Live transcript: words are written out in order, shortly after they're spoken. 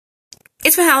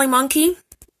It's Hallie Monkey,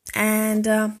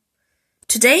 and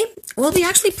today we'll be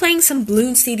actually playing some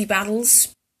BTD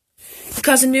Battles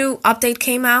because a new update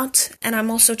came out, and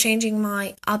I'm also changing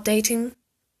my updating.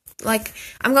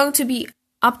 I'm going to be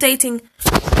updating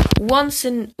once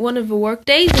in one of the work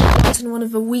days and once in one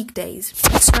of the weekdays.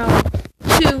 So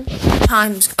 2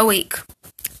 times a week,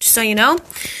 just so you know.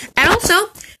 And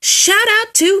also, shout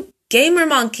out to Gamer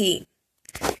Monkey,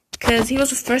 because he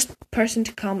was the first person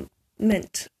to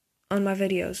comment on my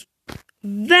videos.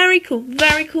 Very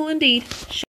cool indeed.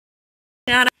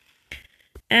 Shout out.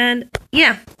 And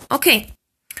yeah, okay.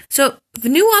 So the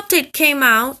new update came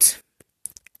out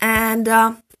and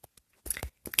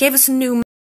gave us a new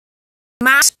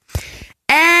map,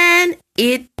 and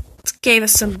it gave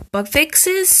us some bug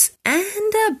fixes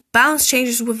and balance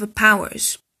changes with the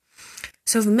powers.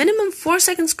 So the minimum 4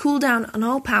 seconds cooldown on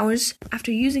all powers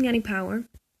after using any power.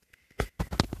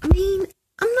 I mean,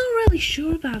 I'm not really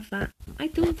sure about that. I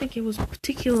don't think it was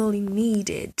particularly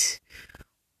needed.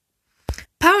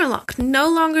 Power lock no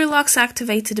longer locks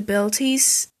activated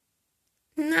abilities.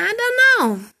 I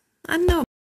don't know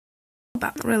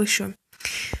about, not really sure.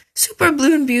 Super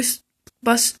balloon boost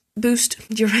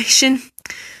duration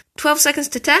 12 seconds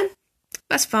to 10.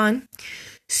 That's fine.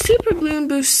 Super balloon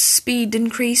boost speed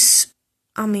increase.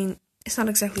 I mean, it's not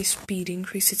exactly speed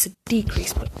increase, it's a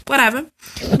decrease, but whatever.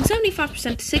 From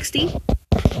 75% to 60.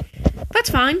 That's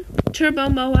fine. Turbo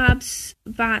Moabs,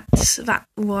 that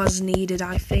was needed,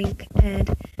 I think.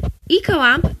 And Eco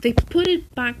Amp, they put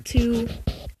it back to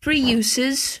 3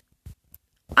 uses.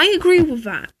 I agree with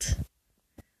that.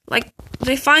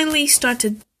 They finally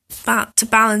started to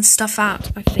balance stuff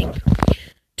out, I think.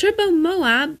 Turbo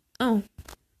Moab, okay.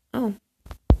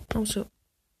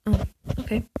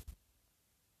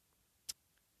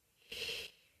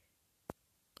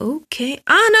 Okay.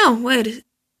 No, wait.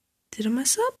 Did I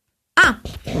mess up?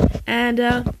 And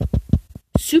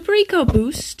Super Eco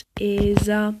Boost is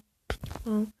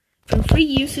from 3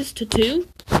 uses to 2.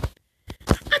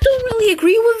 I don't really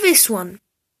agree with this one,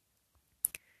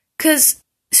 cause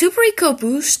Super Eco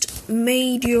Boost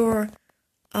made your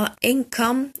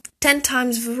income 10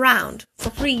 times the round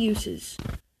for 3 uses.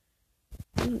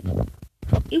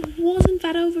 It wasn't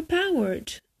that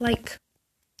overpowered. Like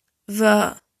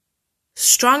the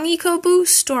Strong Eco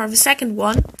Boost, or the second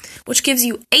one, which gives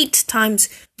you 8 times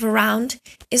the round,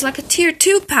 is like a tier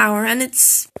 2 power, and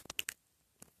it's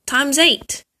times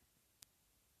 8.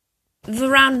 The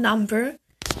round number,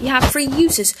 you have 3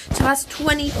 uses, so that's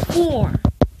 24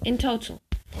 in total.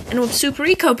 And with Super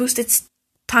Eco Boost, it's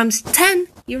times 10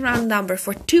 your round number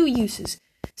for 2 uses,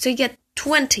 so you get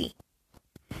 20.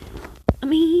 I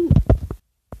mean,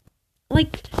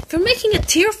 they're making a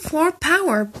tier 4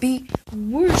 power be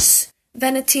worse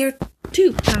than a tier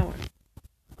 2 power.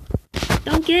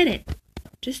 Don't get it.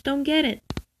 Just don't get it.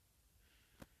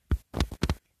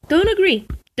 Don't agree.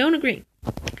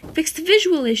 Fix the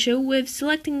visual issue with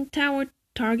selecting tower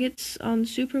targets on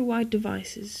super wide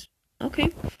devices.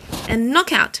 Okay. And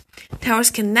knockout.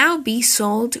 Towers can now be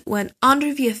sold when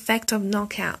under the effect of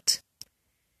knockout.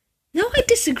 Now I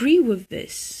disagree with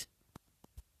this.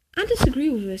 I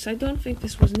don't think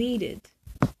this was needed.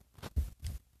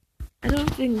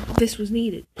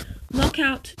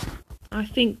 Knockout, I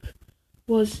think,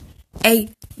 was a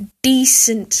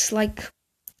decent,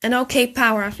 an okay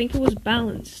power. I think it was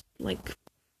balanced.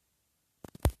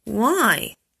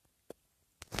 Why?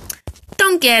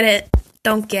 Don't get it.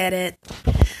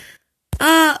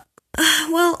 Well,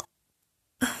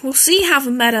 we'll see how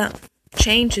the meta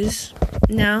changes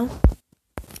now.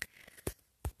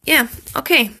 Yeah,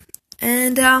 okay.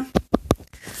 And,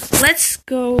 let's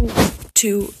go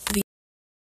to the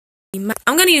map.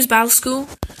 I'm gonna use Battle School,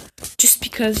 just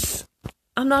because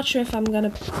I'm not sure if I'm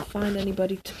gonna find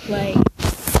anybody to play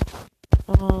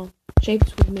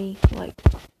Shapes with me.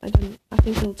 I think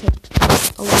it'll take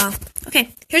a while.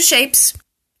 Okay, here's Shapes.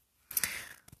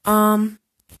 Now,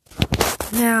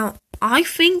 I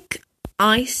think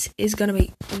Ice is gonna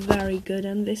be very good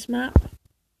on this map.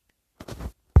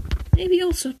 Maybe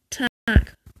also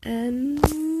Tack. And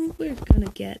we're gonna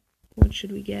get, what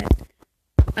should we get?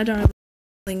 A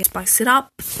darling spice it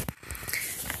up.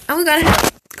 And we got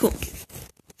it. Cool.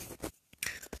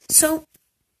 So,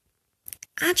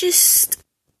 you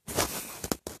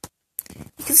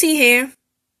can see here,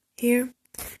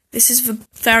 this is the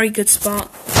very good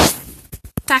spot.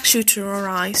 Tack shooter or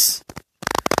Ice.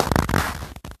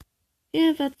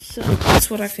 Yeah,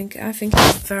 that's what I think. I think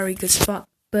it's a very good spot.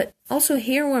 But also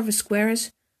here where the square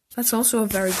is, that's also a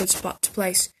very good spot to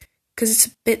place, because it's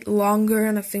a bit longer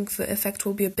and I think the effect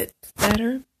will be a bit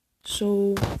better.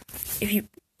 So if you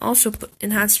also put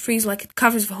enhanced freeze, it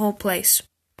covers the whole place.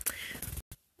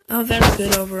 very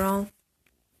good overall.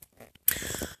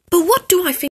 But what do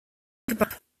I think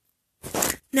about?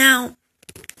 Now,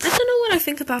 I don't know what I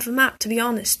think about the map, to be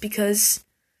honest, because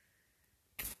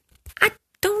I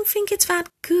don't think it's that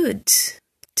good,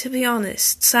 to be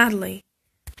honest, sadly.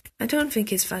 I don't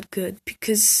think it's that good,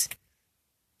 because,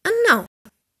 I don't know.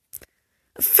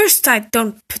 At first, I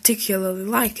don't particularly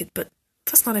like it, but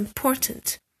that's not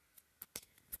important.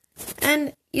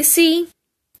 And, you see,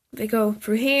 they go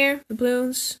through here, the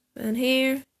balloons, and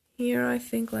here, I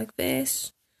think, like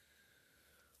this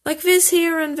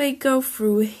here, and they go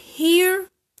through here,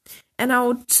 and I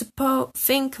would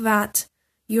think that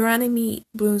your enemy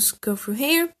balloons go through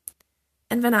here,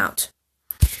 and then out.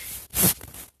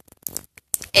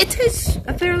 It is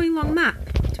a fairly long map,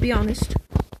 to be honest.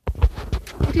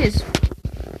 It is.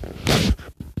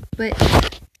 But,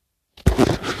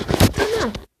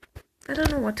 I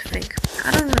don't know what to think.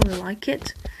 I don't really like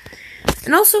it.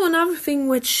 And also another thing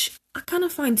which I kind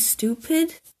of find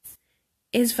stupid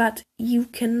is that you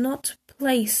cannot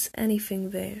place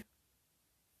anything there.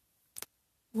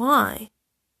 Why?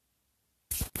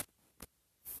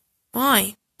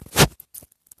 Why?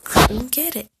 I don't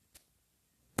get it.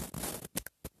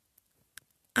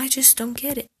 I just don't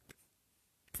get it.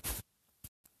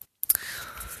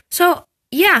 So,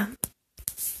 yeah.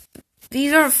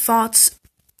 These are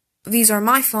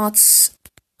my thoughts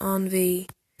on the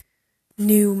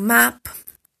new map.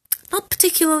 Not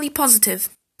particularly positive,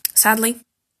 sadly.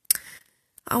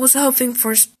 I was hoping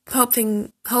for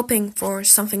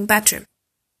something better.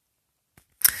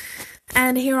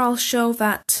 And here I'll show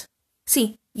that,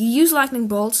 see, you use lightning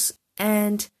bolts,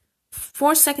 and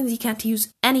 4 seconds you can't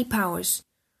use any powers.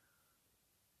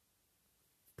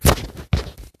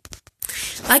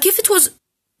 Like if it was,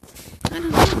 I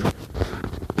don't know.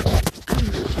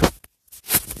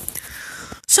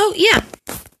 So, yeah.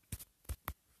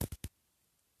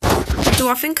 What do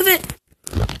I think of it?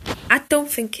 I don't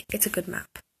think it's a good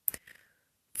map.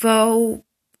 Though,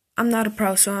 I'm not a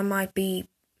pro, so I might be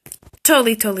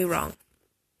totally wrong.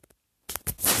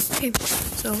 Okay,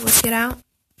 so let's get out.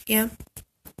 Yeah.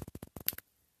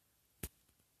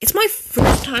 It's my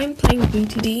first time playing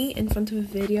BTD in front of a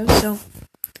video, so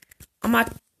I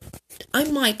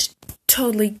might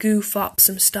totally goof up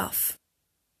some stuff.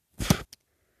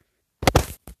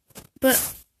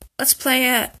 But let's play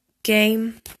a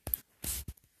game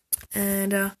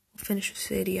and we'll finish this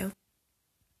video.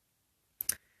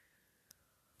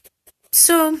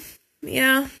 So,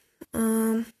 yeah,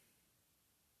 where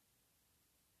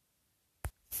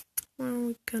are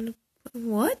we gonna,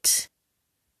 what?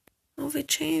 Oh, they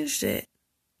changed it.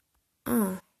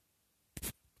 Oh.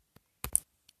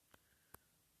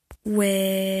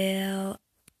 Well,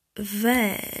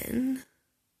 then,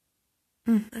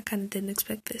 I kinda didn't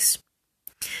expect this.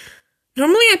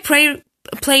 Normally I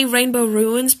play Rainbow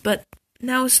Ruins, but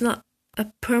now it's not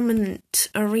a permanent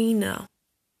arena.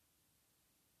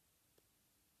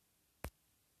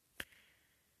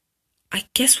 I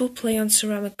guess we'll play on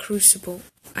Ceramic Crucible.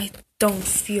 I don't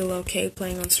feel okay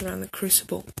playing on Ceramic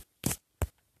Crucible.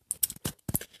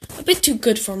 A bit too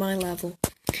good for my level.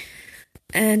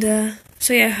 And,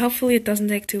 so yeah, hopefully it doesn't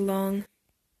take too long.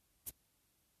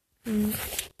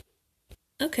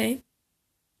 Okay.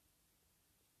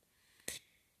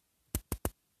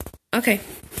 Okay.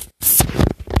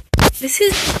 This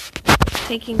is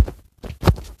taking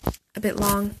a bit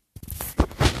long.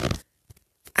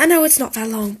 I know it's not that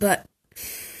long, but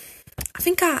I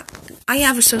think I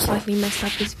ever so slightly messed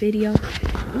up this video.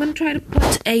 I'm gonna try to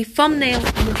put a thumbnail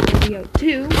in this video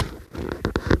too.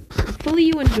 Hopefully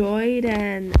you enjoyed,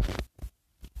 and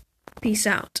peace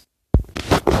out.